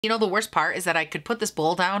You know, the worst part is that I could put this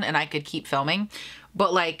bowl down and I could keep filming,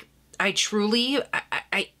 but like, I truly,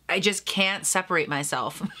 I just can't separate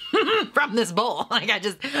myself from this bowl. Like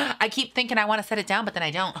I keep thinking I want to set it down, but then I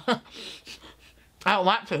don't. I don't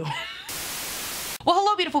want to. Well,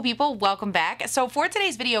 hello beautiful people, welcome back. So for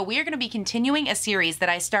today's video, we are going to be continuing a series that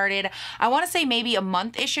I started, I want to say maybe a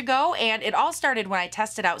month-ish ago, and it all started when I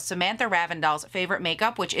tested out Samantha Ravndal's favorite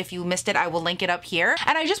makeup, which if you missed it, I will link it up here.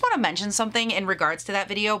 And I just want to mention something in regards to that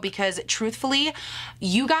video because truthfully,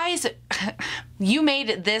 you guys, you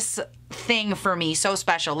made this thing for me so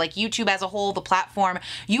special. Like YouTube as a whole, the platform,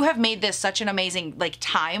 you have made this such an amazing like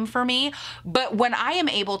time for me. But when I am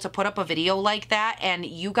able to put up a video like that and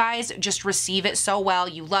you guys just receive it so well,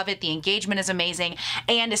 you love it, the engagement is amazing,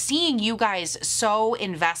 and seeing you guys so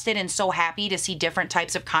invested and so happy to see different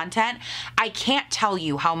types of content, I can't tell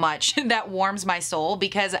you how much that warms my soul.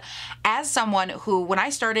 Because as someone who, when I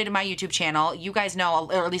started my YouTube channel, you guys know,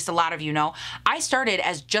 or at least a lot of you know, I started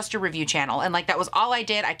as just a review channel, and like that was all I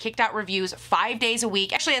did. I kicked out reviews 5 days a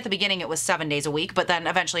week. Actually, at the beginning it was 7 days a week, but then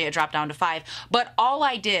eventually it dropped down to 5. But all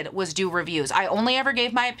I did was do reviews. I only ever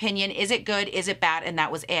gave my opinion. Is it good? Is it bad? And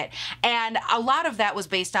that was it. And a lot of that was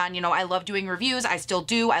based on, you know, I love doing reviews. I still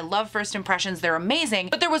do. I love first impressions. They're amazing.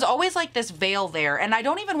 But there was always like this veil there. And I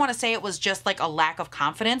don't even want to say it was just like a lack of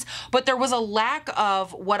confidence, but there was a lack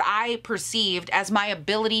of what I perceived as my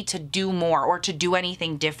ability to do more or to do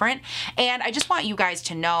anything different. And I just want you guys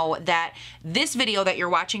to know that this video that you're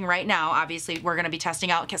watching right now, obviously we're going to be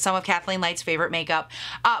testing out some of Kathleen Light's favorite makeup,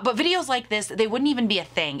 but videos like this, they wouldn't even be a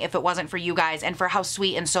thing if it wasn't for you guys and for how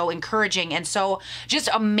sweet and so encouraging and so just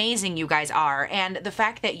amazing you guys are. And the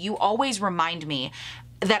fact that you always remind me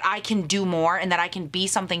that I can do more and that I can be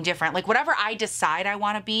something different. Like whatever I decide I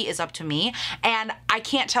want to be is up to me. And I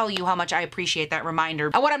can't tell you how much I appreciate that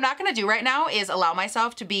reminder. And what I'm not going to do right now is allow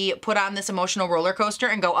myself to be put on this emotional roller coaster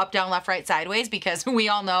and go up, down, left, right, sideways, because we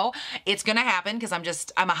all know it's going to happen because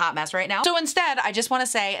I'm a hot mess right now. So instead, I just want to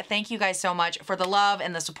say thank you guys so much for the love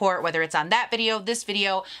and the support, whether it's on that video, this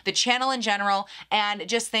video, the channel in general, and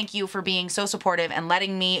just thank you for being so supportive and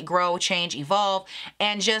letting me grow, change, evolve,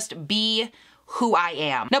 and just be who I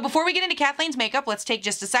am. Now, before we get into Kathleen's makeup, let's take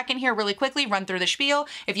just a second here really quickly, run through the spiel.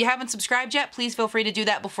 If you haven't subscribed yet, please feel free to do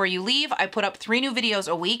that before you leave. I put up 3 new videos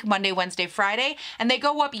a week, Monday, Wednesday, Friday, and they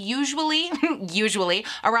go up usually, usually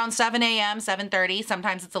around 7 a.m., 7:30.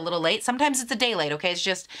 Sometimes it's a little late. Sometimes it's a day late, okay? It's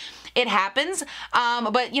just, it happens.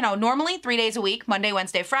 But you know, normally 3 days a week, Monday,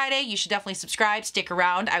 Wednesday, Friday. You should definitely subscribe, stick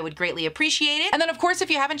around. I would greatly appreciate it. And then of course, if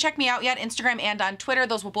you haven't checked me out yet, Instagram and on Twitter,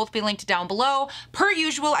 those will both be linked down below. Per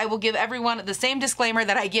usual, I will give everyone the same disclaimer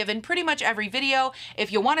that I give in pretty much every video.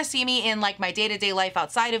 If you want to see me in like my day-to-day life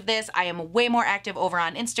outside of this, I am way more active over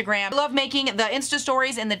on Instagram. I love making the Insta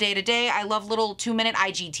stories in the day-to-day. I love little 2-minute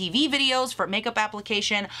IGTV videos for makeup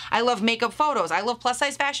application. I love makeup photos. I love plus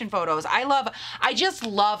size fashion photos. I just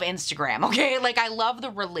love Instagram, okay? Like I love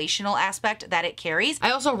the relational aspect that it carries.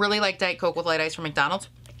 I also really like Diet Coke with light ice from McDonald's.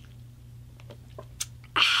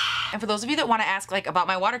 And for those of you that want to ask like about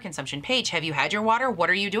my water consumption, Paige, have you had your water? What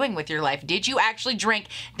are you doing with your life? Did you actually drink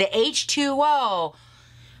the H2O?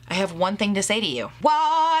 I have one thing to say to you.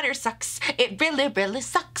 Water sucks. It really, really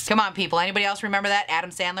sucks. Come on, people. Anybody else remember that?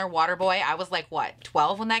 Adam Sandler, Waterboy? I was like, what,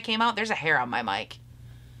 12 when that came out? There's a hair on my mic.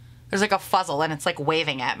 There's like a fuzzle and it's like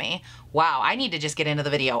waving at me. Wow, I need to just get into the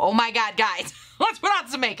video. Oh my God, guys, let's put on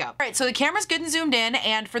some makeup. All right, so the camera's good and zoomed in,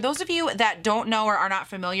 and for those of you that don't know or are not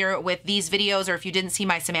familiar with these videos, or if you didn't see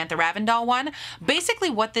my Samantha Ravndal one, basically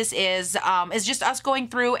what this is just us going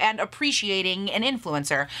through and appreciating an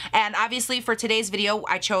influencer. And obviously for today's video,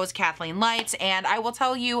 I chose Kathleen Light, and I will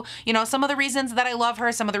tell you, you know, some of the reasons that I love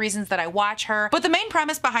her, some of the reasons that I watch her. But the main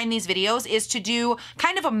premise behind these videos is to do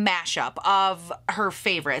kind of a mashup of her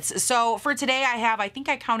favorites. So for today, I think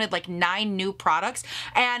I counted like 9 new products,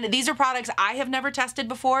 and these are products I have never tested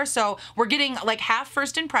before, so we're getting like half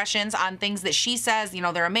first impressions on things that she says, you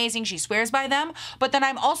know, they're amazing, she swears by them, but then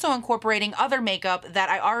I'm also incorporating other makeup that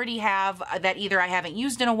I already have that either I haven't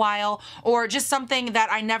used in a while or just something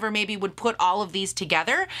that I never maybe would put all of these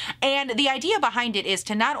together. And the idea behind it is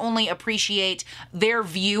to not only appreciate their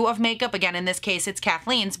view of makeup, again in this case it's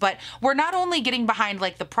Kathleen's, but we're not only getting behind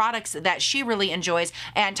like the products that she really enjoys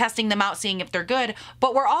and testing them out, seeing if they're good,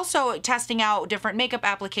 but we're also testing out different makeup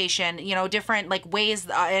application, you know, different like ways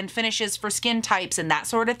and finishes for skin types and that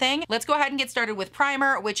sort of thing. Let's go ahead and get started with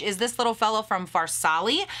primer, which is this little fellow from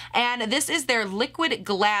FARSALI, and this is their Liquid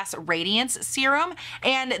Glass Radiance Serum,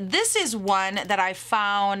 and this is one that I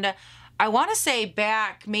found I want to say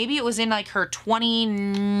back, maybe it was in like her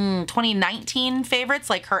 2019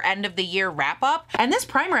 favorites, like her end of the year wrap up. And this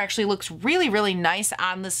primer actually looks really, really nice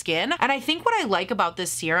on the skin. And I think what I like about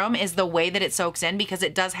this serum is the way that it soaks in, because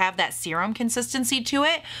it does have that serum consistency to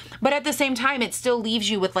it. But at the same time, it still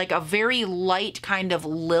leaves you with like a very light kind of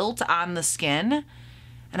lilt on the skin.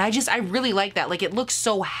 And I really like that. Like, it looks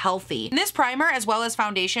so healthy. And this primer, as well as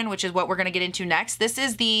foundation, which is what we're gonna get into next, this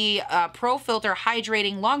is the Pro Filter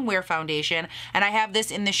Hydrating Long Wear Foundation, and I have this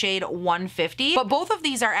in the shade 150. But both of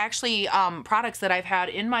these are actually products that I've had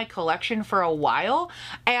in my collection for a while,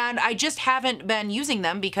 and I just haven't been using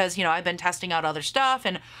them because, you know, I've been testing out other stuff,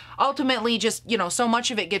 and ultimately just, you know, so much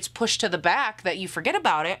of it gets pushed to the back that you forget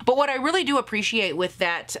about it. But what I really do appreciate with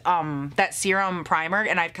that that serum primer,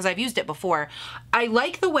 and because I've used it before, I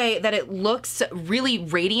like the way that it looks really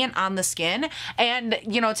radiant on the skin. And,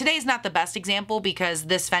 you know, today's not the best example because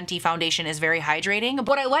this Fenty foundation is very hydrating. But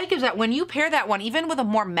what I like is that when you pair that one, even with a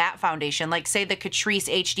more matte foundation, like say the Catrice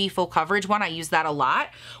HD Full Coverage one, I use that a lot.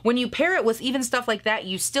 When you pair it with even stuff like that,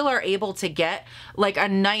 you still are able to get like a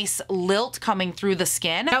nice lilt coming through the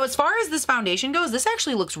skin. Now, as far as this foundation goes, this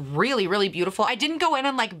actually looks really, really beautiful. I didn't go in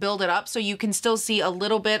and like build it up, so you can still see a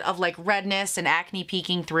little bit of like redness and acne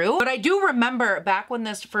peeking through. But I do remember back when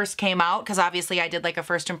this first came out, because obviously I did like a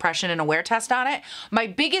first impression and a wear test on it, my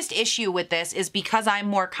biggest issue with this is because I'm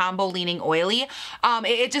more combo leaning oily,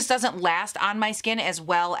 it just doesn't last on my skin as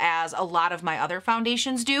well as a lot of my other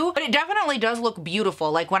foundations do. But it definitely does look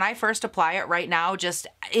beautiful. Like when I first apply it right now, just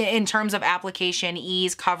in terms of application,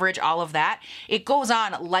 ease, coverage, all of that, it goes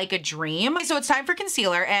on like a dream. So it's time for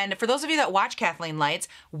concealer. And for those of you that watch Kathleen Lights,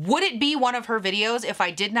 would it be one of her videos if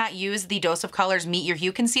I did not use the Dose of Colors Meet Your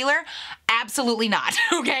Hue concealer? Absolutely not.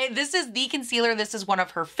 Okay, this is the concealer. This is one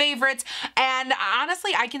of her favorites. And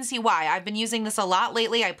honestly, I can see why. I've been using this a lot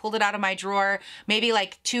lately. I pulled it out of my drawer maybe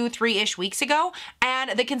like 2-3-ish weeks ago.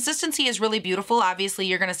 And the consistency is really beautiful. Obviously,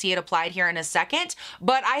 you're gonna see it applied here in a second.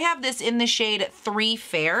 But I have this in the shade 3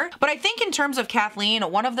 Fair. But I think in terms of Kathleen,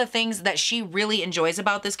 one of the things that she really enjoys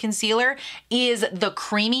about this concealer is the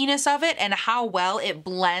creaminess of it and how well it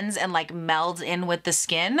blends and like melds in with the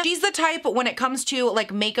skin. She's the type, when it comes to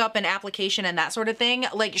like makeup and application and that sort of thing,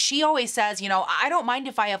 like she always says, you know, I don't mind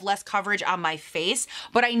if I have less coverage on my face,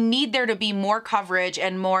 but I need there to be more coverage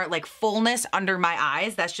and more like fullness under my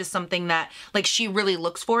eyes. That's just something that like she really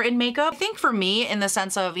looks for in makeup. I think for me, in the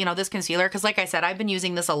sense of, you know, this concealer, because like I said, I've been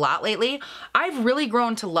using this a lot lately, I've really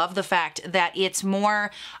grown to love the fact that it's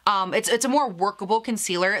more, it's a more workable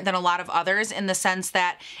concealer than a lot of others, in the sense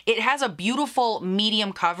that it has a beautiful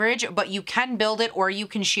medium coverage, but you can build it or you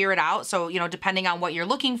can sheer it out. So, you know, depending on what you're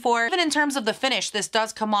looking for. Even in terms of the finish, this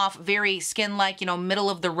does come off very skin-like, you know, middle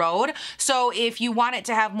of the road. So if you want it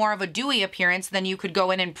to have more of a dewy appearance, then you could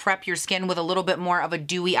go in and prep your skin with a little bit more of a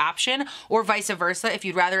dewy option, or vice versa if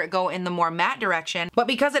you'd rather it go in the more matte direction. But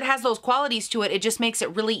because it has those qualities to it, it just makes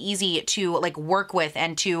it really easy to like work with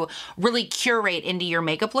and to really curate into your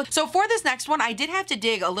makeup look. So for this next one, I did have to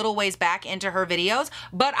dig a little ways back into her videos,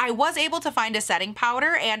 but I was able to find a setting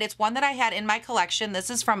powder, and it's one that I had in my collection. This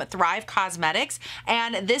is from Thrive Cosmetics,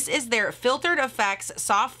 and this is their Filtered Effects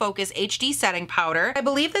Soft Focus HD Setting Powder. I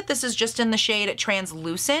believe that this is just in the shade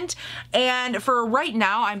Translucent, and for right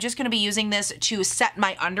now, I'm just gonna be using this to set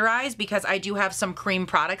my under eyes because I do have some cream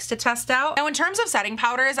products to test out. Now, in terms of setting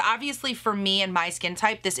powders, obviously for me and my skin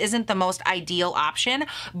type, this isn't the most ideal option,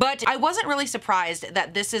 but I wasn't really surprised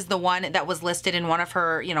that this is the one that was listed in one of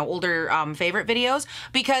her, you know, older favorite videos,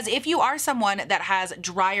 because if you are someone that has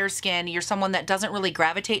drier skin, you're someone that doesn't really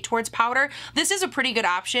gravitate towards powder, this is a pretty good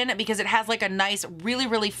option because it has like a nice, really,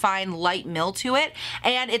 really fine light mill to it.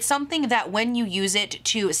 And it's something that when you use it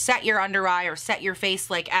to set your under eye or set your face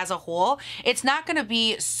like as a whole, it's not gonna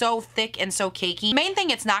be so thick and so cakey. The main thing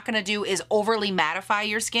it's not gonna do is overly mattify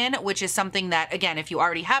your skin, which is something that, again, if you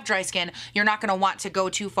already have dry skin, you're not gonna want to go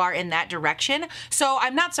too far in that direction. So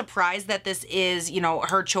I'm not surprised that this is, you know,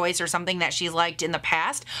 her choice or something that she's liked in the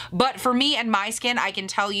past. But for me and my skin, I can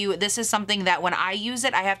tell you this is something that when I use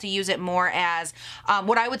it, I have to use it more as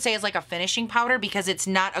what I would say is like a finishing powder, because it's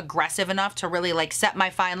not aggressive enough to really like set my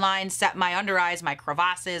fine lines, set my under eyes, my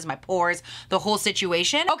crevasses, my pores, the whole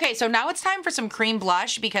situation. Okay, so now it's time for some cream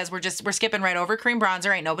blush because we're skipping right over cream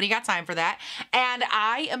bronzer. Ain't nobody got time for that. And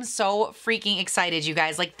I am so freaking excited, you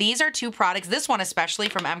guys. Like, these are two products, this one especially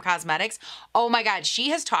from M Cosmetics. Oh my God, she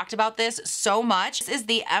has talked about this so much. This is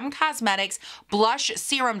the M Cosmetics Blush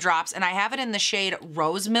Serum Drops, and I have it in the shade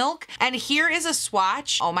Rose Milk. And here is a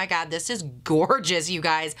swatch. Oh my God, this is gorgeous, you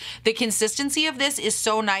guys. The consistency of this is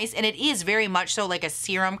so nice, and it is very much so like a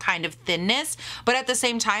serum kind of thinness, but at the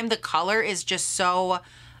same time, the color is just so,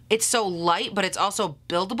 it's so light, but it's also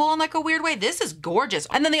buildable in like a weird way. This is gorgeous.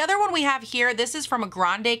 And then the other one we have here, this is from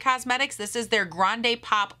Grande Cosmetics. This is their Grande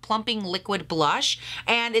Pop Plumping Liquid Blush,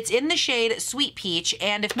 and it's in the shade Sweet Peach.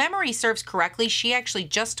 And if memory serves correctly, she actually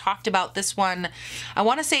just talked about this one, I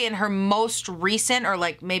want to say in her most recent or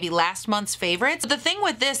like maybe last month's favorites. But the thing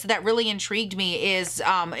with this that really intrigued me is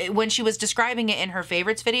when she was describing it in her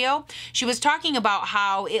favorites video, she was talking about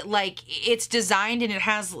how it's designed and it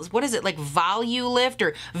has, what is it, like Volume Lift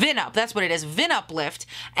or Vin Up, that's what it is, Vin Up Lift,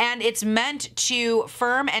 and it's meant to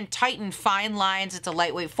firm and tighten fine lines. It's a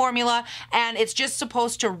lightweight formula, and it's just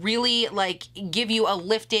supposed to really like give you a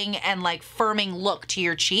lifting and like firming look to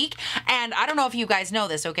your cheek. And I don't know if you guys know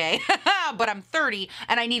this, okay, but I'm 30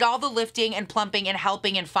 and I need all the lifting and plumping and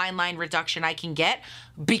helping and fine line reduction I can get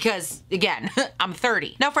because, again, I'm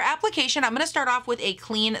 30. Now for application, I'm going to start off with a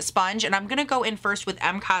clean sponge, and I'm going to go in first with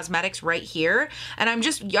M Cosmetics right here, and I'm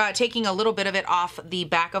just taking a little bit of it off the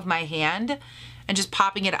back of my hand and just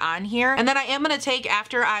popping it on here. And then I am going to take,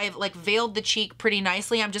 after I've like veiled the cheek pretty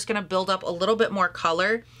nicely, I'm just going to build up a little bit more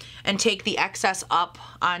color and take the excess up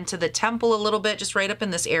onto the temple a little bit, just right up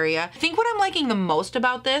in this area. I think what I'm liking the most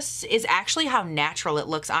about this is actually how natural it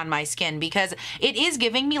looks on my skin, because it is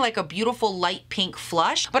giving me like a beautiful light pink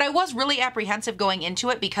flush, but I was really apprehensive going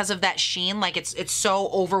into it because of that sheen. Like it's so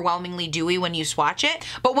overwhelmingly dewy when you swatch it,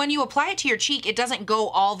 but when you apply it to your cheek, it doesn't go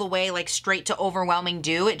all the way like straight to overwhelming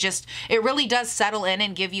dew. It really does settle in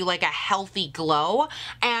and give you like a healthy glow,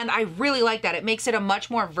 and I really like that. It makes it a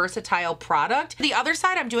much more versatile product. The other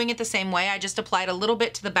side, I'm doing it the same way. I just applied a little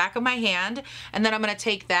bit to the back of my hand, and then I'm going to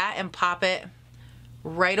take that and pop it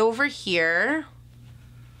right over here.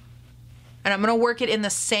 And I'm going to work it in the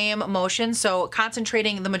same motion. So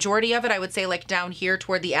concentrating the majority of it, I would say like down here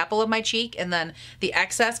toward the apple of my cheek, and then the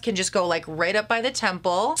excess can just go like right up by the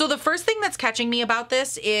temple. So the first thing that's catching me about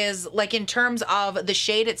this is like in terms of the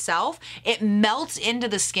shade itself, it melts into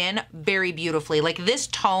the skin very beautifully. Like this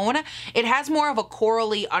tone, it has more of a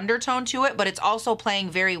corally undertone to it, but it's also playing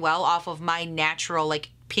very well off of my natural like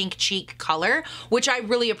pink cheek color, which I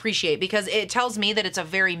really appreciate because it tells me that it's a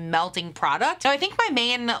very melting product. Now I think my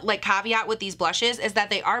main like caveat with these blushes is that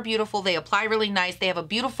they are beautiful, they apply really nice, they have a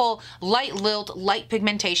beautiful light lilt, light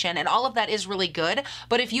pigmentation, and all of that is really good.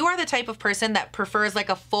 But if you are the type of person that prefers like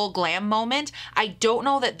a full glam moment, I don't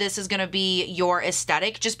know that this is gonna be your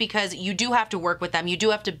aesthetic, just because you do have to work with them, you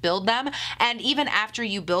do have to build them, and even after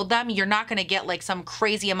you build them, you're not gonna get like some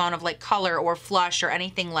crazy amount of like color or flush or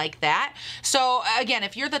anything like that. So again,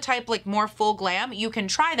 if you're the type like more full glam, you can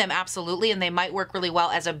try them absolutely, and they might work really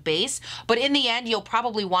well as a base, but in the end you'll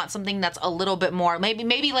probably want something that's a little bit more,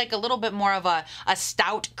 maybe like a little bit more of a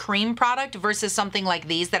stout cream product versus something like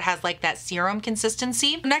these that has like that serum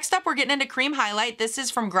consistency. Next up, we're getting into cream highlight. This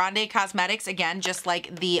is from Grande Cosmetics, again just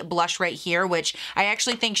like the blush right here, which I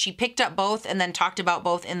actually think she picked up both and then talked about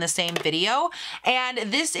both in the same video. And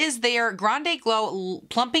this is their Grande Glow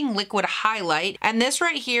Plumping Liquid Highlight, and this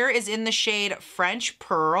right here is in the shade French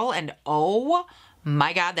Pearl, and oh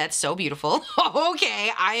my god, that's so beautiful.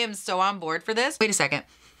 Okay, I am so on board for this. Wait a second.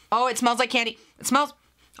 Oh, it smells like candy. It smells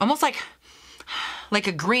almost like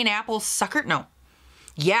a green apple sucker. No.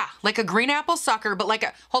 Yeah, like a green apple sucker, but like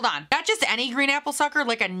a, hold on, not just any green apple sucker,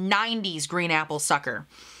 like a 90s green apple sucker.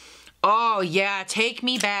 Oh yeah, take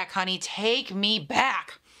me back, honey, take me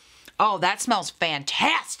back. Oh, that smells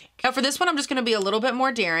fantastic. Now for this one, I'm just gonna be a little bit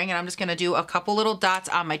more daring, and I'm just gonna do a couple little dots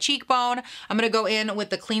on my cheekbone. I'm gonna go in with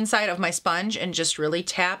the clean side of my sponge and just really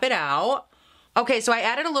tap it out. Okay, so I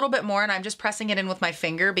added a little bit more, and I'm just pressing it in with my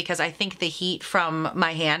finger because I think the heat from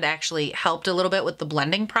my hand actually helped a little bit with the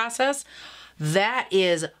blending process. That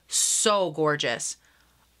is so gorgeous.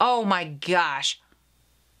 Oh my gosh.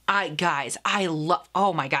 Guys,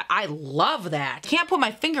 oh my god, I love that. Can't put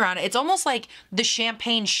my finger on it. It's almost like the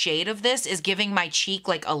champagne shade of this is giving my cheek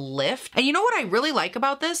like a lift. And you know what I really like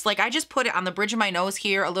about this? Like I just put it on the bridge of my nose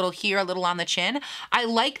here, a little on the chin. I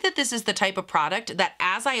like that this is the type of product that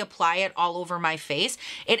as I apply it all over my face,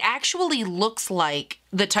 it actually looks like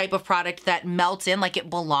the type of product that melts in, like it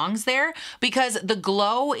belongs there, because the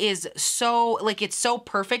glow is so, like it's so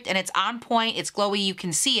perfect and it's on point, it's glowy, you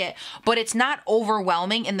can see it, but it's not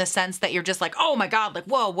overwhelming in the sense that you're just like, oh my god, like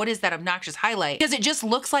whoa, what is that obnoxious highlight? Because it just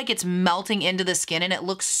looks like it's melting into the skin and it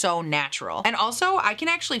looks so natural. And also I can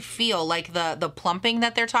actually feel like the plumping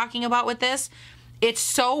that they're talking about with this. It's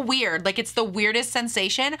so weird, like it's the weirdest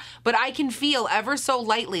sensation, but I can feel ever so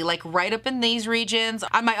lightly, like right up in these regions,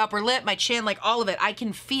 on my upper lip, my chin, like all of it, I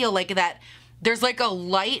can feel like that, there's like a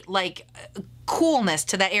light, like coolness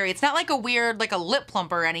to that area. It's not like a weird, like a lip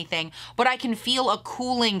plumper or anything, but I can feel a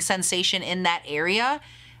cooling sensation in that area.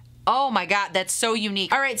 Oh my God, that's so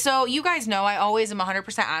unique. All right, so you guys know I always am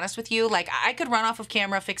 100% honest with you. Like, I could run off of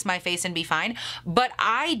camera, fix my face, and be fine, but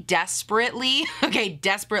I desperately,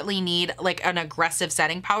 desperately need like an aggressive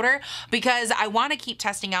setting powder because I want to keep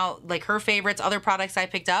testing out like her favorites, other products I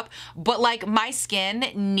picked up, but like my skin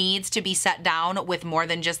needs to be set down with more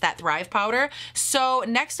than just that Thrive powder. So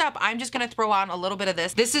next up, I'm just gonna throw on a little bit of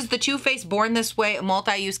this. This is the Too Faced Born This Way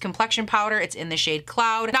multi-use complexion powder. It's in the shade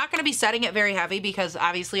Cloud. Not gonna be setting it very heavy because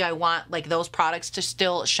obviously I want like those products to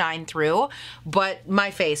still shine through, but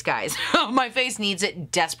my face, guys, my face needs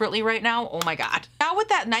it desperately right now. Oh my God. Now with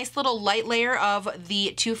that nice little light layer of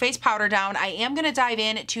the Too Faced powder down, I am gonna dive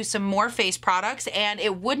into some more face products, and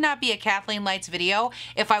it would not be a Kathleen Lights video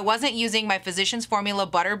if I wasn't using my Physicians Formula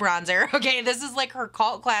Butter Bronzer. Okay, this is like her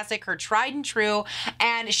cult classic, her tried and true,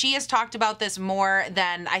 and she has talked about this more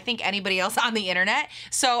than I think anybody else on the internet.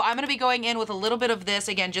 So I'm gonna be going in with a little bit of this,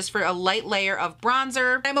 again, just for a light layer of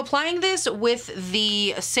bronzer. I'm applying this with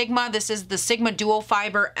the Sigma. This is the Sigma Dual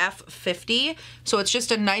Fiber F50. So it's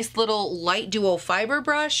just a nice little light dual fiber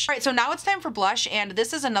brush. All right, so now it's time for blush, and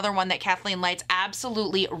this is another one that Kathleen Lights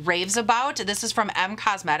absolutely raves about. This is from M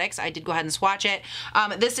Cosmetics. I did go ahead and swatch it.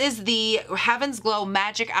 This is the Heaven's Glow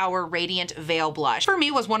Magic Hour Radiant Veil Blush. For me,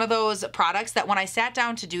 was one of those products that when I sat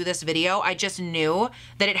down to do this video, I just knew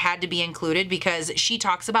that it had to be included because she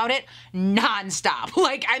talks about it nonstop.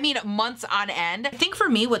 Like, I mean, months on end. I think for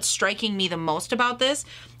me, what's striking me the most about this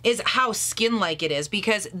is how skin-like it is,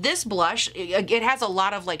 because this blush, it has a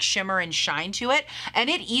lot of like shimmer and shine to it, and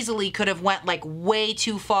it easily could have went like way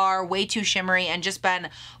too far, way too shimmery, and just been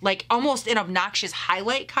like almost an obnoxious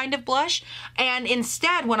highlight kind of blush. And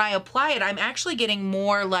instead, when I apply it, I'm actually getting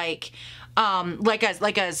more like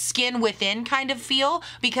a skin within kind of feel,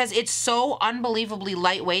 because it's so unbelievably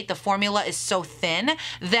lightweight. The formula is so thin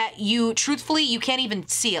that truthfully, you can't even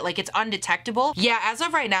see it. Like, it's undetectable. Yeah, as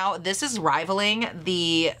of right now, this is rivaling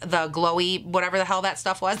the glowy, whatever the hell that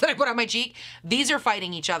stuff was that I put on my cheek. These are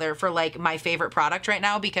fighting each other for like my favorite product right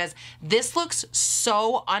now, because this looks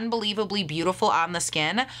so unbelievably beautiful on the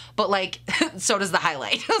skin, but like, so does the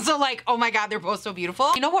highlight. So like, oh my God, they're both so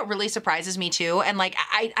beautiful. You know what really surprises me too? And like,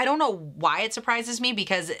 I don't know why it surprises me,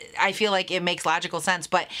 because I feel like it makes logical sense,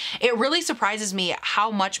 but it really surprises me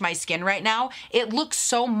how much my skin right now, it looks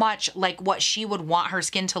so much like what she would want her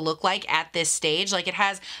skin to look like at this stage. Like, it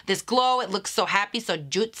has this glow, it looks so happy, so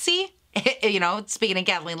jutesy. You know, speaking in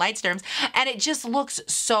Kathleen Lights terms, and it just looks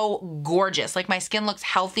so gorgeous. Like, my skin looks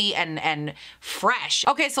healthy and fresh.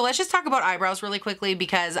 Okay, so let's just talk about eyebrows really quickly,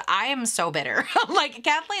 because I am so bitter. Like,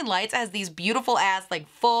 Kathleen Lights has these beautiful ass, like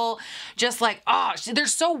full, just like, oh, they're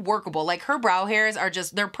so workable. Like, her brow hairs are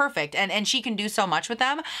just, they're perfect, and she can do so much with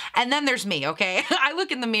them. And then there's me, okay? I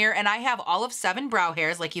look in the mirror and I have all of 7 brow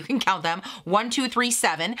hairs, like you can count them, 1, 2, 3,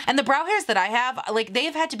 7. And the brow hairs that I have, like,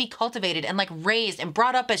 they've had to be cultivated and like raised and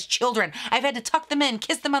brought up as children. I've had to tuck them in,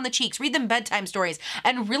 kiss them on the cheeks, read them bedtime stories,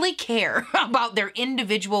 and really care about their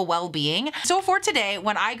individual well-being. So for today,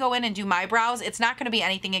 when I go in and do my brows, it's not going to be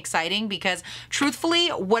anything exciting, because truthfully,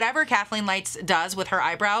 whatever Kathleen Lights does with her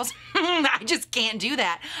eyebrows, I just can't do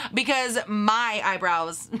that, because my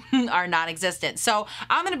eyebrows are non-existent. So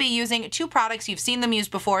I'm going to be using 2 products. You've seen them used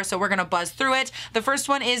before, so we're going to buzz through it. The first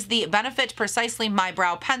one is the Benefit Precisely My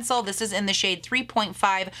Brow Pencil. This is in the shade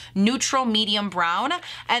 3.5 Neutral Medium Brown.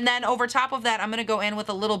 And then over top of that, I'm gonna go in with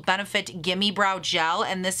a little Benefit Gimme Brow Gel,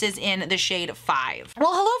 and this is in the shade 5.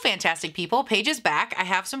 Well, hello, fantastic people. Paige is back. I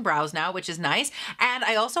have some brows now, which is nice. And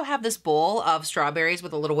I also have this bowl of strawberries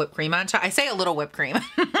with a little whipped cream on top. I say a little whipped cream.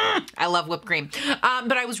 I love whipped cream.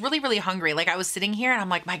 But I was really, really hungry. Like, I was sitting here and I'm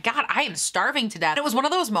like, my God, I am starving to death. It was one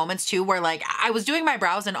of those moments too where like I was doing my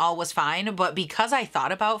brows and all was fine, but because I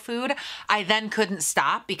thought about food, I then couldn't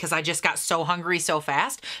stop because I just got so hungry so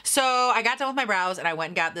fast. So I got done with my brows and I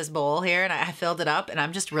went and got this bowl here and I filled it up, and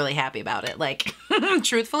I'm just really happy about it. Like,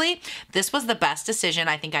 truthfully, this was the best decision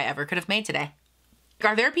I think I ever could have made today.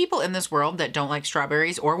 Are there people in this world that don't like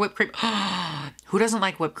strawberries or whipped cream? Who doesn't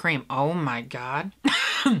like whipped cream? Oh my God.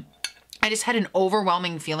 I just had an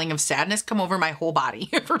overwhelming feeling of sadness come over my whole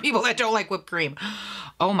body for people that don't like whipped cream.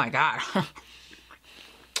 Oh my God.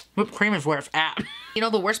 Whipped cream is where it's at. You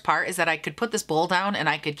know, the worst part is that I could put this bowl down and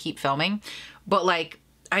I could keep filming, but like,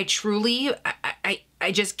 I truly,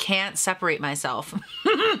 I just can't separate myself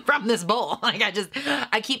from this bowl. Like,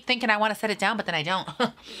 I keep thinking I want to set it down, but then I don't.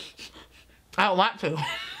 I don't want to. All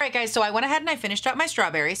right, guys, so I went ahead and I finished up my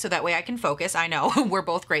strawberries so that way I can focus. I know, we're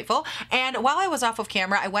both grateful. And while I was off of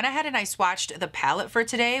camera, I went ahead and I swatched the palette for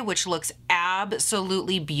today, which looks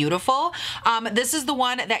absolutely beautiful. This is the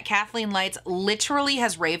one that Kathleen Lights literally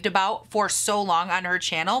has raved about for so long on her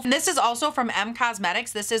channel. And this is also from M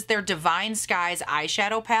Cosmetics. This is their Divine Skies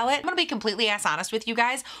eyeshadow palette. I'm gonna be completely ass honest with you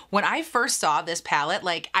guys. When I first saw this palette,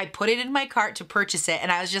 like I put it in my cart to purchase it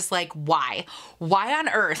and I was just like, why? Why on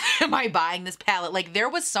earth am I buying this palette? Like there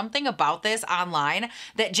was something about this online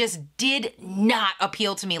that just did not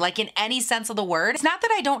appeal to me, like in any sense of the word. It's not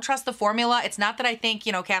that I don't trust the formula. It's not that I think,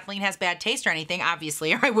 you know, Kathleen has bad taste or anything,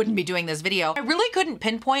 obviously, or I wouldn't be doing this video. I really couldn't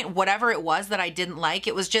pinpoint whatever it was that I didn't like.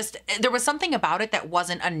 It was just, there was something about it that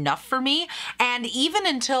wasn't enough for me. And even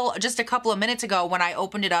until just a couple of minutes ago when I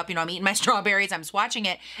opened it up, you know, I'm eating my strawberries, I'm swatching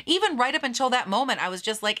it, even right up until that moment, I was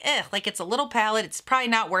just like, like it's a little palette, it's probably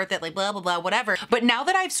not worth it, like blah, blah, blah, whatever. But now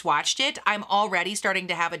that I've swatched it, I'm already starting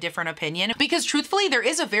to have a different opinion because truthfully, there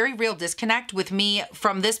is a very real disconnect with me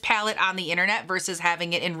from this palette on the internet versus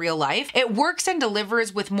having it in real life. It works and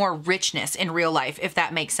delivers with more richness in real life, if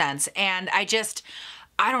that makes sense. And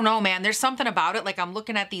I don't know, man. There's something about it. Like I'm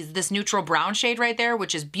looking at this neutral brown shade right there,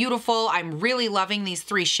 which is beautiful. I'm really loving these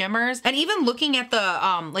 3 shimmers. And even looking at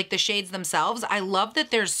the like the shades themselves, I love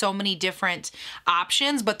that there's so many different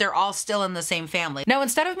options, but they're all still in the same family. Now,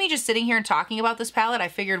 instead of me just sitting here and talking about this palette, I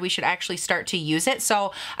figured we should actually start to use it.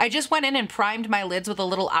 So I just went in and primed my lids with a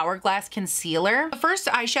little Hourglass concealer. The first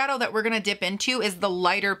eyeshadow that we're gonna dip into is the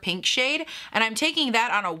lighter pink shade, and I'm taking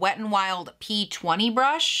that on a Wet n Wild P20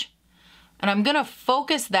 brush. And I'm gonna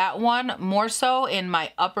focus that one more so in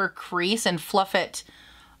my upper crease and fluff it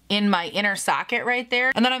in my inner socket right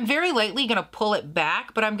there. And then I'm very lightly gonna pull it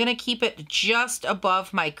back, but I'm gonna keep it just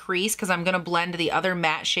above my crease because I'm gonna blend the other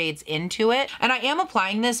matte shades into it. And I am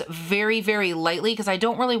applying this very, very lightly because I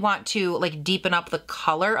don't really want to like deepen up the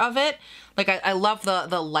color of it. Like I love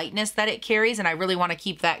the lightness that it carries and I really wanna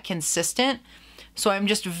keep that consistent. So I'm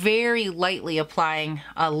just very lightly applying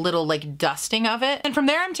a little like dusting of it. And from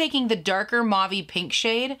there, I'm taking the darker mauvey pink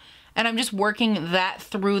shade and I'm just working that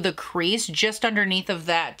through the crease just underneath of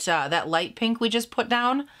that, that light pink we just put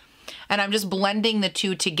down. And I'm just blending the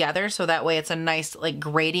two together so that way it's a nice like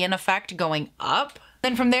gradient effect going up.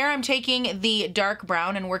 Then from there, I'm taking the dark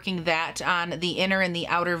brown and working that on the inner and the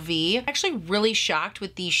outer V. I'm actually really shocked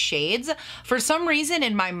with these shades. For some reason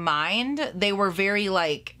in my mind, they were very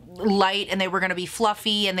like light and they were gonna be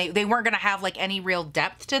fluffy and they weren't gonna have like any real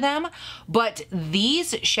depth to them. But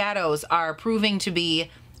these shadows are proving to be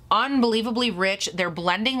unbelievably rich. They're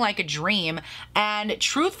blending like a dream, and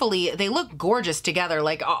truthfully, they look gorgeous together.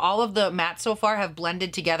 Like all of the mattes so far have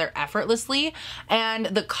blended together effortlessly, and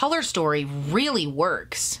the color story really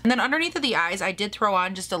works. And then underneath of the eyes, I did throw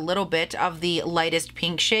on just a little bit of the lightest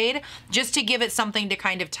pink shade, just to give it something to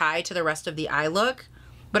kind of tie to the rest of the eye look.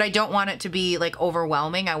 But I don't want it to be like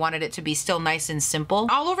overwhelming. I wanted it to be still nice and simple.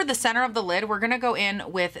 All over the center of the lid, we're gonna go in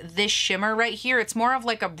with this shimmer right here. It's more of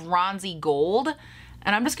like a bronzy gold.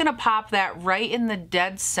 And I'm just gonna pop that right in the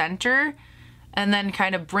dead center and then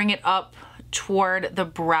kind of bring it up toward the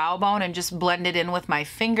brow bone and just blend it in with my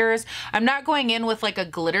fingers. I'm not going in with like a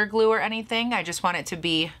glitter glue or anything. I just want it to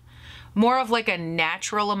be more of like a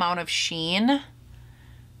natural amount of sheen.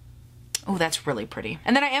 Oh, that's really pretty.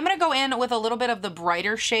 And then I am gonna go in with a little bit of the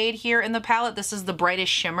brighter shade here in the palette. This is the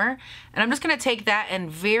brightest shimmer. And I'm just gonna take that and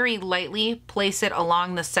very lightly place it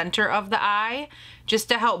along the center of the eye, just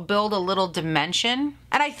to help build a little dimension.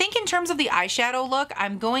 And I think in terms of the eyeshadow look,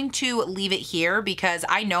 I'm going to leave it here because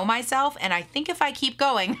I know myself and I think if I keep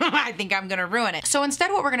going, I think I'm gonna ruin it. So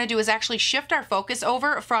instead what we're gonna do is actually shift our focus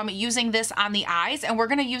over from using this on the eyes, and we're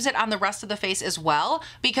gonna use it on the rest of the face as well,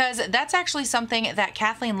 because that's actually something that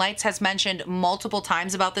Kathleen Lights has mentioned multiple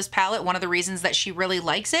times about this palette. One of the reasons that she really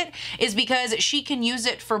likes it is because she can use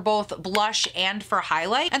it for both blush and for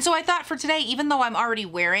highlight. And so I thought for today, even though I'm already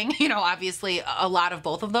wearing, you know, obviously a lot of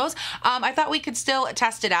both of those, I thought we could still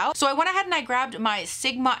test it out. So I went ahead and I grabbed my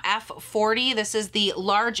Sigma F40. This is the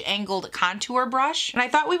large angled contour brush. And I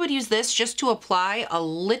thought we would use this just to apply a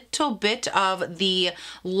little bit of the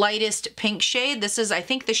lightest pink shade. This is, I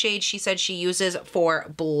think, the shade she said she uses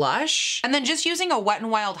for blush. And then just using a Wet n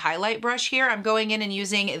Wild highlight brush here, I'm going in and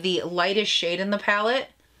using the lightest shade in the palette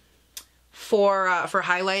for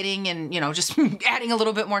highlighting and, you know, just adding a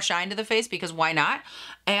little bit more shine to the face, because why not?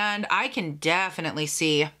 And I can definitely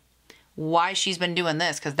see why she's been doing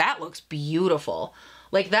this, because that looks beautiful.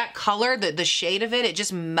 Like that color, the shade of it, it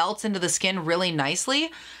just melts into the skin really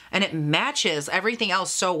nicely. and it matches everything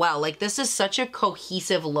else so well. Like this is such a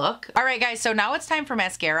cohesive look. All right guys, so now it's time for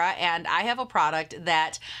mascara, and I have a product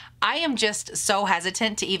that I am just so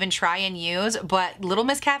hesitant to even try and use, but little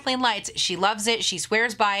Miss Kathleen Lights, she loves it, she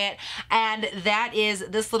swears by it, and that is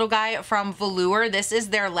this little guy from Velour. This is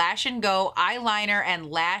their Lash and Go eyeliner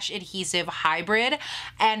and lash adhesive hybrid,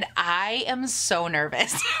 and I am so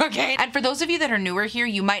nervous, okay? And for those of you that are newer here,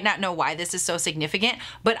 you might not know why this is so significant,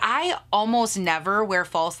 but I almost never wear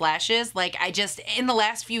false lashes. Like I just, in the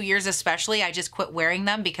last few years especially, I just quit wearing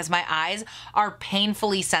them because my eyes are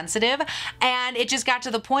painfully sensitive, and it just got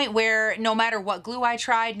to the point where no matter what glue I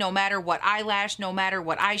tried, no matter what eyelash, no matter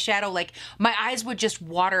what eyeshadow, like my eyes would just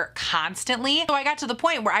water constantly. So I got to the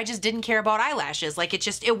point where I just didn't care about eyelashes. Like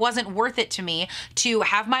it wasn't worth it to me to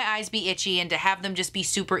have my eyes be itchy and to have them just be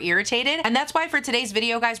super irritated. And that's why for today's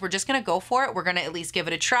video, guys, we're just gonna go for it. We're gonna at least give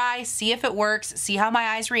it a try, see if it works, see how my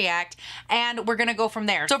eyes react, and we're gonna go from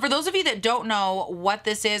there. So for those of you that don't know what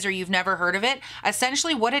this is or you've never heard of it,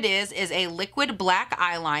 essentially what it is a liquid black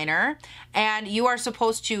eyeliner, and you are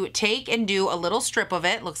supposed to take and do a little strip of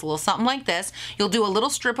it. Looks a little something like this. You'll do a little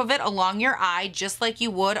strip of it along your eye just like you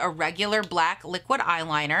would a regular black liquid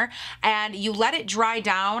eyeliner, and you let it dry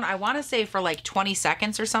down, I want to say for like 20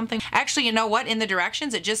 seconds or something. Actually, you know what? In the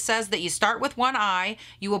directions it just says that you start with one eye,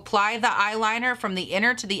 you apply the eyeliner from the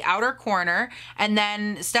inner to the outer corner, and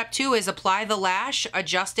then step 2 is apply the lash,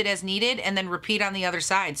 adjust it as needed, and then repeat on the other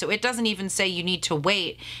side. So it doesn't even say you need to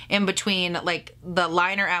wait in between like the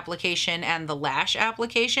liner application and the lash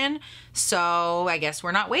application. So I guess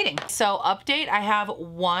we're not waiting. So update, I have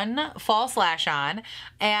one false lash on,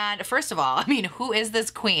 and first of all, I mean, who is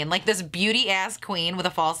this queen? Like this beauty ass queen with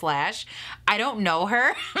a false lash. I don't know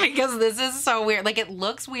her because this is so weird. Like it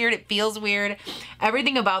looks weird, it feels weird.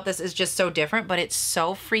 Everything about this is just so different, but it's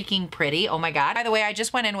so freaking pretty. Oh my God. By the way, I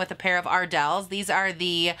just went in with a pair of Ardell's. These are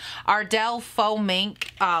the Ardell Faux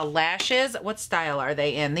Mink lashes. What style are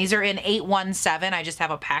they in? These are in 817. I just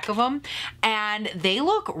have a pack of them, and they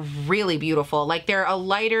look really beautiful. Like they're a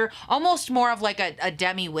lighter, almost more of like a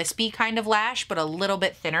demi-wispy kind of lash, but a little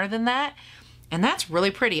bit thinner than that. And that's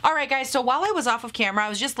really pretty. All right, guys, so while I was off of camera, I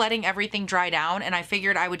was just letting everything dry down, and I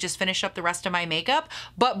figured I would just finish up the rest of my makeup.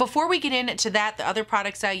 But before we get into that, the other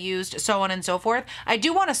products I used, so on and so forth, I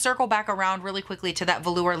do want to circle back around really quickly to that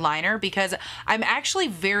velour liner, because I'm actually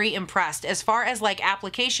very impressed as far as like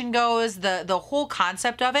application goes, the whole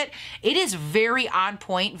concept of it. It is very on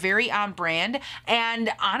point, very on brand. And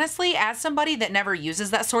honestly, as somebody that never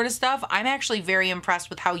uses that sort of stuff, I'm actually very impressed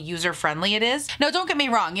with how user-friendly it is. Now, don't get me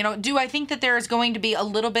wrong, you know, do I think that there is going to be a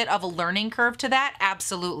little bit of a learning curve to that?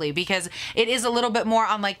 Absolutely, because it is a little bit more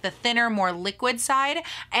on like the thinner, more liquid side,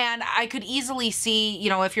 and I could easily see, you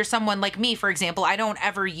know, if you're someone like me, for example, I don't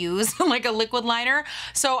ever use like a liquid liner,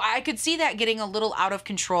 so I could see that getting a little out of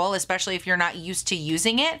control, especially if you're not used to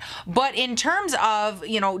using it. But in terms of,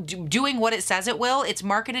 you know, doing what it says it will, it's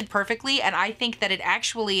marketed perfectly, and I think that it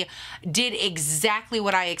actually did exactly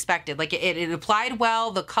what I expected. Like it applied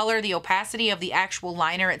well, the color, the opacity of the actual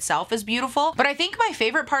liner itself is beautiful. But I think my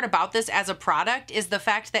favorite part about this as a product is the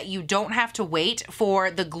fact that you don't have to wait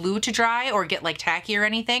for the glue to dry or get like tacky or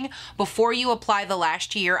anything before you apply the lash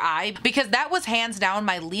to your eye, because that was hands down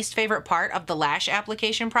my least favorite part of the lash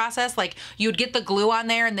application process. Like you'd get the glue on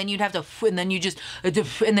there and then you'd have to, and then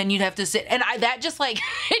you'd have to sit. And that just like,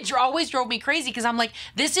 it always drove me crazy, because I'm like,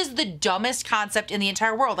 this is the dumbest concept in the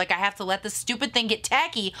entire world. Like I have to let this stupid thing get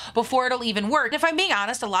tacky before it'll even work. And if I'm being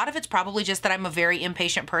honest, a lot of it's probably just that I'm a very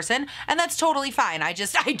impatient person, and that's totally fine. I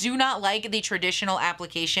do not like the traditional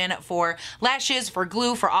application for lashes, for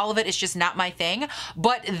glue, for all of it. It's just not my thing.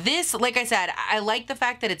 But this, like I said, I like the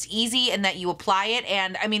fact that it's easy and that you apply it,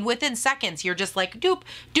 and I mean within seconds you're just like doop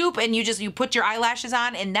doop, and you put your eyelashes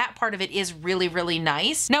on, and that part of it is really, really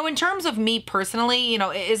nice. Now in terms of me personally, you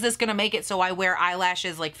know, is this gonna make it so I wear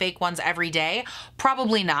eyelashes like fake ones every day?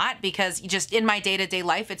 Probably not, because just in my day-to-day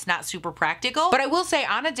life it's not super practical. But I will say,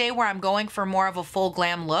 on a day where I'm going for more of a full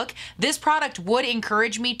glam look, this product would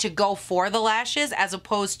encourage me to go for the lashes as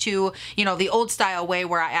opposed to, you know, the old style way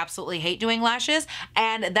where I absolutely hate doing lashes.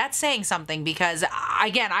 And that's saying something, because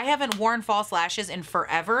again, I haven't worn false lashes in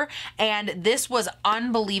forever, and this was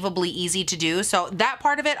unbelievably easy to do. So that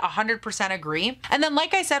part of it, 100% agree. And then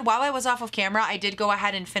like I said, while I was off of camera, I did go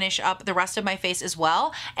ahead and finish up the rest of my face as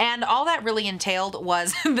well. And all that really entailed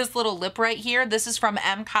was this little lip right here. This is from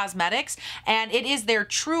M Cosmetics, and it is their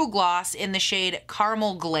True Gloss in the shade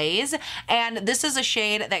Caramel Glaze. And this is a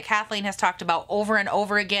shade that Kathleen has talked about over and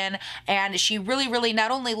over again, and she really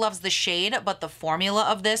not only loves the shade, but the formula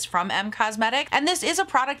of this from M Cosmetics. And this is a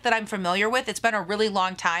product that I'm familiar with. It's been a really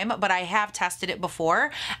long time, but I have tested it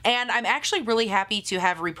before, and I'm actually really happy to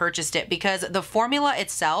have repurchased it because the formula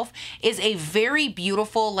itself is a very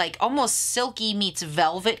beautiful, like almost silky meets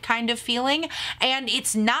velvet kind of feeling. And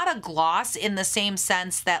it's not a gloss in the same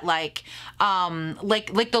sense that like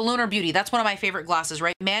the Lunar Beauty. That's one of my favorite glosses,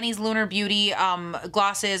 right? Manny's Lunar Beauty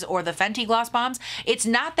glosses or the Fenty Gloss Bombs. It's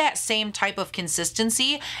not that same type of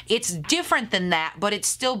consistency. It's different than that, but it's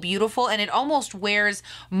still beautiful, and it almost wears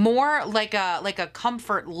more like a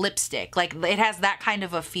comfort lipstick. Like it has that kind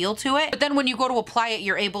of a feel to it. But then when you go to apply it,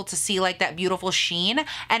 you're able to see like that beautiful sheen,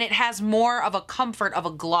 and it has more of a comfort of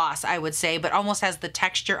a gloss, I would say, but almost has the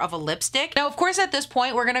texture of a lipstick. Now, of course, at this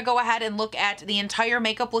point, we're gonna go ahead and look at the entire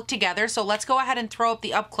makeup look together. So let's go ahead and throw up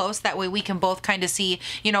the up close. That way we can both kind of see,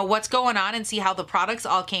 you know, what's going on and see how the products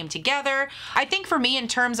all came together. I think for me, in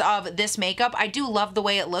terms of this makeup, I do love the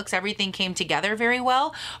way it looks. Everything came together very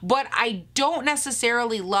well, but I don't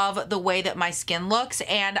necessarily love the way that my skin looks,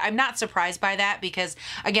 and I'm not surprised by that because,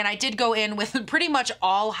 again, I did go in with pretty much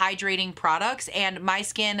all hydrating products, and my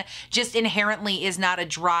skin just inherently is not a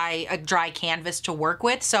dry canvas to work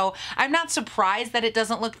with. So I'm not surprised that it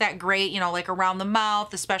doesn't look that great, you know, like around the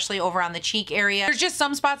mouth, especially over on the cheek area. There's just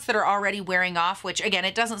some spots that are already wearing off, which again,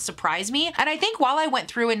 it doesn't surprise me. And I think while I went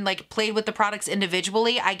through and like played with the products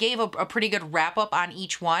individually, I gave a pretty good wrap up on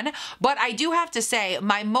each one. But I do have to say,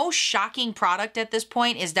 my most shocking product at this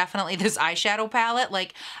point is definitely this eyeshadow palette.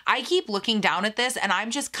 Like, I keep looking down at this and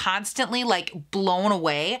I'm just constantly like blown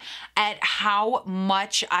away at how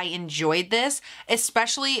much I enjoyed this,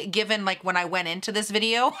 especially given like when I went into this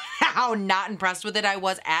video, how not impressed with it I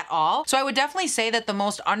was at all. So I would definitely say that the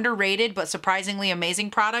most underrated but surprisingly amazing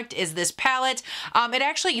product is this palette. It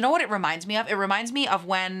actually, you know what it reminds me of? It reminds me of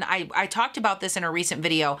when I talked about this in a recent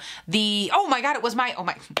video. Oh my God, it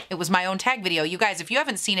was my own tag video. You guys, if you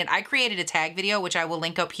haven't seen it, I created a tag video, which I will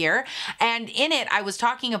link up here. And in it, I was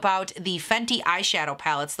talking about the Fenty eyeshadow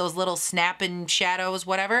palettes, those little snapping shadows,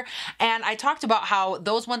 whatever. And I talked about how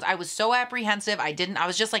those ones, I was so apprehensive. I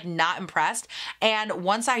was just like not impressed. And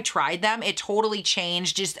once I tried them, it totally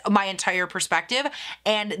changed just my entire perspective.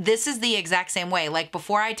 And this is the exact same way. Like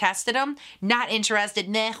before I tested them, not interested,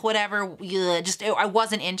 nah, whatever, I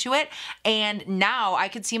wasn't into it. And now I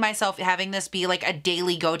could see myself having this be like a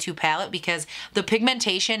daily go-to palette because the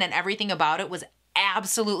pigmentation and everything about it was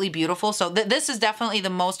absolutely beautiful. So this is definitely the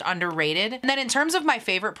most underrated. And then in terms of my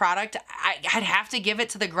favorite product, I'd have to give it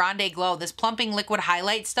to the Grande Glow, this plumping liquid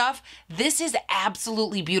highlight stuff. This is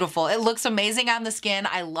absolutely beautiful. It looks amazing on the skin.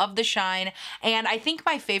 I love the shine. And I think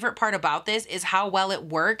my favorite part about this is how well it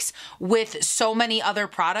works with so many other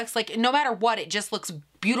products. Like no matter what, it just looks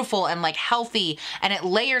beautiful and like healthy, and it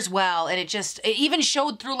layers well, and it even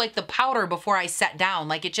showed through like the powder before I set down.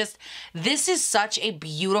 Like this is such a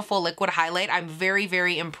beautiful liquid highlight. I'm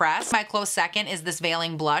very impressed. My close second is this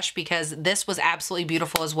veiling blush because this was absolutely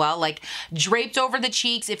beautiful as well. Like draped over the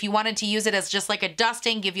cheeks. If you wanted to use it as just like a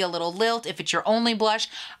dusting, give you a little lilt, if it's your only blush,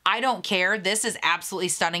 I don't care. This is absolutely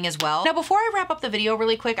stunning as well. Now, before I wrap up the video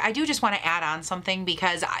really quick, I do just want to add on something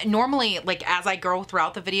because normally, like as I go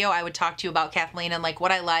throughout the video, I would talk to you about Kathleen and like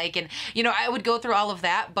what I like, and you know, I would go through all of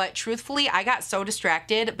that, but truthfully, I got so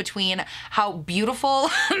distracted between how beautiful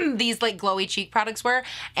these like glowy cheek products were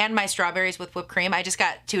and my strawberries with whipped cream. I just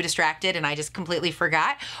got too distracted and I just completely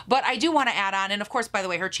forgot. But I do want to add on, and of course, by the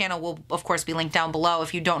way, her channel will of course be linked down below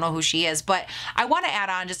if you don't know who she is, but I want to add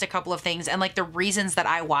on just a couple of things and like the reasons that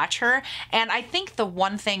I watch her. And I think the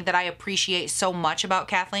one thing that I appreciate so much about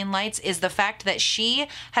Kathleen Lights is the fact that she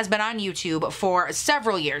has been on YouTube for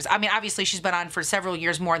several years. I mean, obviously she's been on for several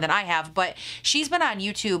years more than I have, but she's been on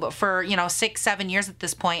YouTube for, you know, 6-7 years at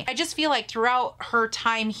this point. I just feel like throughout her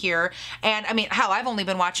time here, and I mean, hell, I've only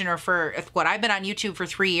been watching her for what, I've been on YouTube for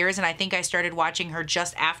 3 years, and I think I started watching her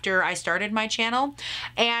just after I started my channel.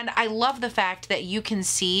 And I love the fact that you can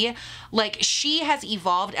see like she has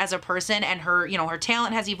evolved as a person, and her, you know, her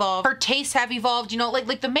talent has evolved, her tastes have evolved, you know,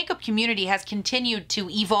 like the makeup community has continued to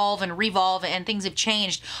evolve and revolve, and things have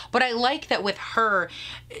changed. But I like that with her,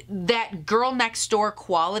 that girl next door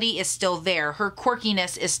quality is still there. Her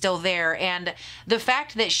quirkiness is still there. And the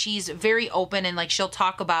fact that she's very open and like she'll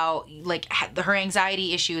talk about like her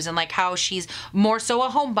anxiety issues and like how she's more so a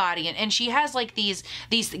homebody, and she has like these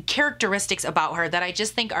characteristics about her that I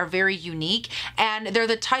just think are very unique, and they're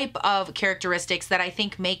the type of characteristics that I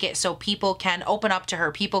think make it so people can open up to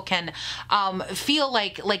her, people can feel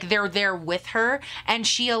like they're there with her, and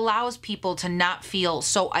she allows people to not feel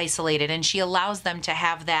so isolated, and she allows them to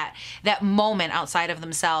have that moment outside inside of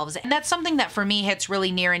themselves. And that's something that for me hits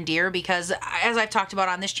really near and dear because as I've talked about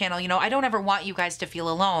on this channel, you know, I don't ever want you guys to feel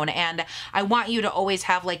alone. And I want you to always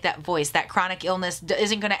have like that voice. That chronic illness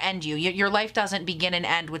isn't going to end you. Your life doesn't begin and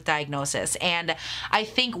end with diagnosis. And I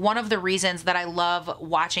think one of the reasons that I love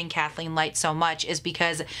watching Kathleen Light so much is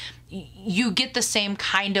because you get the same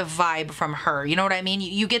kind of vibe from her. You know what I mean?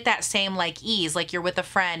 You get that same like ease, like you're with a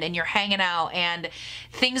friend and you're hanging out and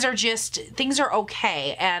things are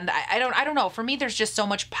okay. And I don't know. For me, there's just so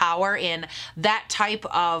much power in that type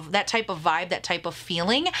of vibe, that type of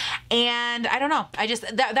feeling. And I don't know. I just,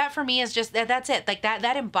 that for me is just, that's it. Like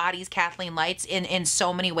that embodies Kathleen Lights in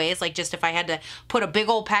so many ways. Like just if I had to put a big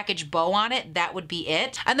old package bow on it, that would be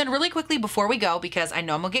it. And then really quickly before we go, because I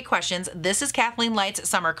know I'm gonna get questions, this is Kathleen Lights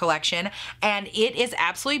Summer Collection. And it is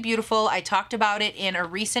absolutely beautiful. I talked about it in a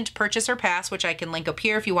recent purchase or pass, which I can link up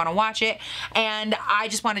here if you want to watch it. And I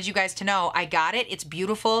just wanted you guys to know I got it. It's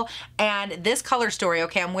beautiful. And this color story,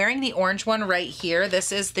 okay, I'm wearing the orange one right here.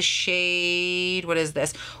 This is the shade, what is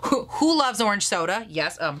this? Who loves orange soda?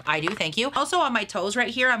 Yes, I do, thank you. Also on my toes right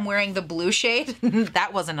here, I'm wearing the blue shade.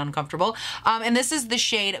 That wasn't uncomfortable. And this is the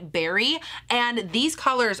shade Berry. And these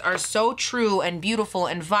colors are so true and beautiful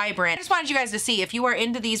and vibrant. I just wanted you guys to see if you are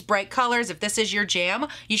into these bright colors, if this is your jam,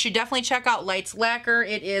 you should definitely check out Lights Lacquer.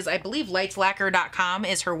 It is, I believe, lightslacquer.com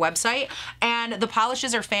is her website, and the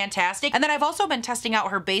polishes are fantastic. And then I've also been testing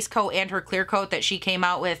out her base coat and her clear coat that she came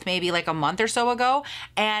out with maybe like a month or so ago,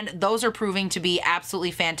 and those are proving to be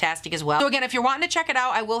absolutely fantastic as well. So again, if you're wanting to check it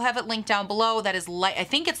out, I will have it linked down below. That is, I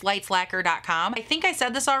think it's lightslacquer.com. I think I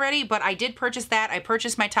said this already, but I did purchase that. I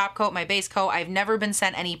purchased my top coat, my base coat. I've never been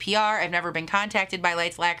sent any PR. I've never been contacted by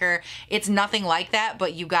Lights Lacquer. It's nothing like that,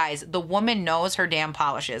 but you guys, the woman knows her damn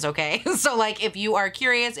polishes, okay? So like if you are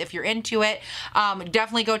curious, if you're into it,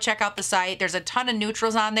 definitely go check out the site. There's a ton of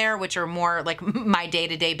neutrals on there, which are more like my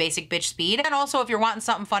day-to-day basic bitch speed. And also if you're wanting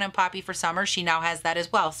something fun and poppy for summer, she now has that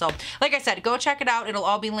as well. So like I said, go check it out. It'll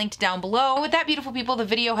all be linked down below. And with that, beautiful people, the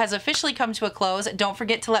video has officially come to a close. Don't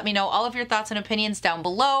forget to let me know all of your thoughts and opinions down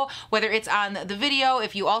below, whether it's on the video,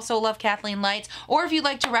 if you also love Kathleen Lights, or if you'd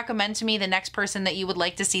like to recommend to me the next person that you would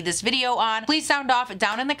like to see this video on, please sound off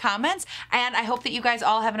down in the comments. And I hope that you guys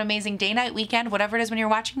all have an amazing day, night, weekend, whatever it is when you're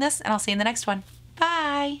watching this, and I'll see you in the next one.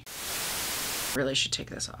 Bye. Really should take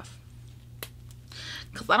this off.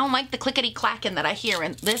 Because I don't like the clickety clacking that I hear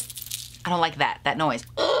in this. I don't like that noise.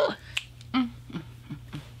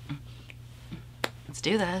 Let's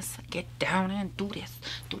do this. Get down and do this.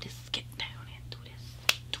 Do this. Get down and do this.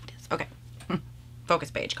 Do this. Okay.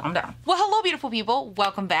 Focus page, calm down. Well, hello, beautiful people.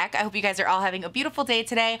 Welcome back. I hope you guys are all having a beautiful day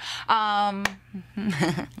today.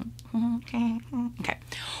 Okay.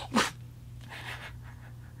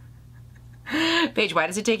 Paige, why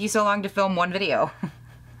does it take you so long to film one video?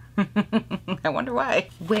 I wonder why.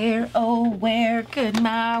 Where, oh, where could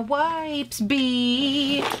my wipes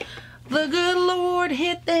be? The good Lord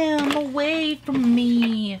hid them away from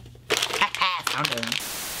me. Sound good.